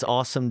 Hey, it's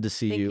awesome to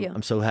see Thank you.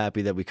 I'm so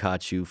happy that we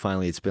caught you.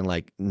 Finally, it's been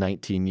like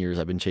 19 years.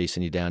 I've been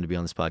chasing you down to be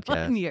on this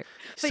podcast. 1 year.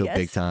 But Still yes.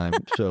 big time.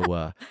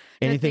 So,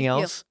 anything thank you.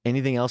 else?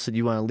 Anything else that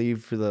you want to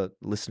leave for the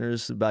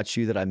listeners about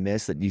you that I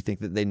missed that you think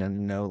that they need to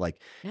know?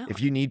 Like, No.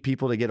 if you need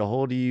people to get a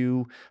hold of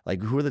you,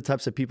 like, who are the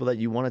types of people that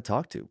you want to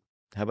talk to?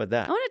 How about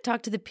that? I want to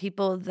talk to the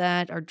people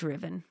that are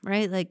driven,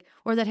 right? Like,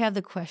 or that have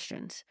the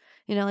questions.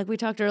 You know, like we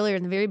talked earlier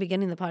in the very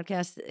beginning of the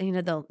podcast, you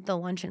know, the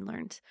lunch and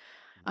learns.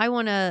 I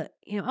want to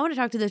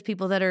talk to those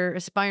people that are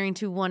aspiring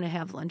to want to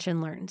have lunch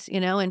and learns, you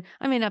know, and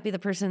I may not be the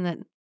person that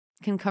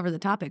can cover the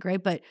topic,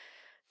 right? But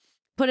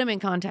put them in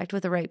contact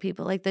with the right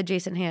people, like the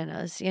Jason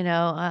Hannas, you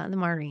know, the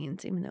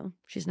Maureen's, even though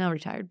she's now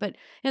retired. But,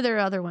 you know, there are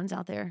other ones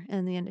out there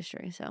in the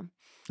industry. So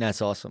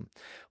That's awesome.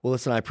 Well,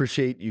 listen, I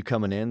appreciate you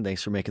coming in.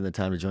 Thanks for making the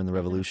time to join the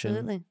revolution.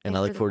 Absolutely. And Thanks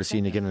I look for the forward to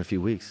seeing you perspective. again in a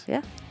few weeks.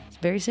 Yeah,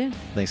 very soon.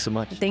 Thanks so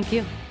much. Thank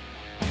you.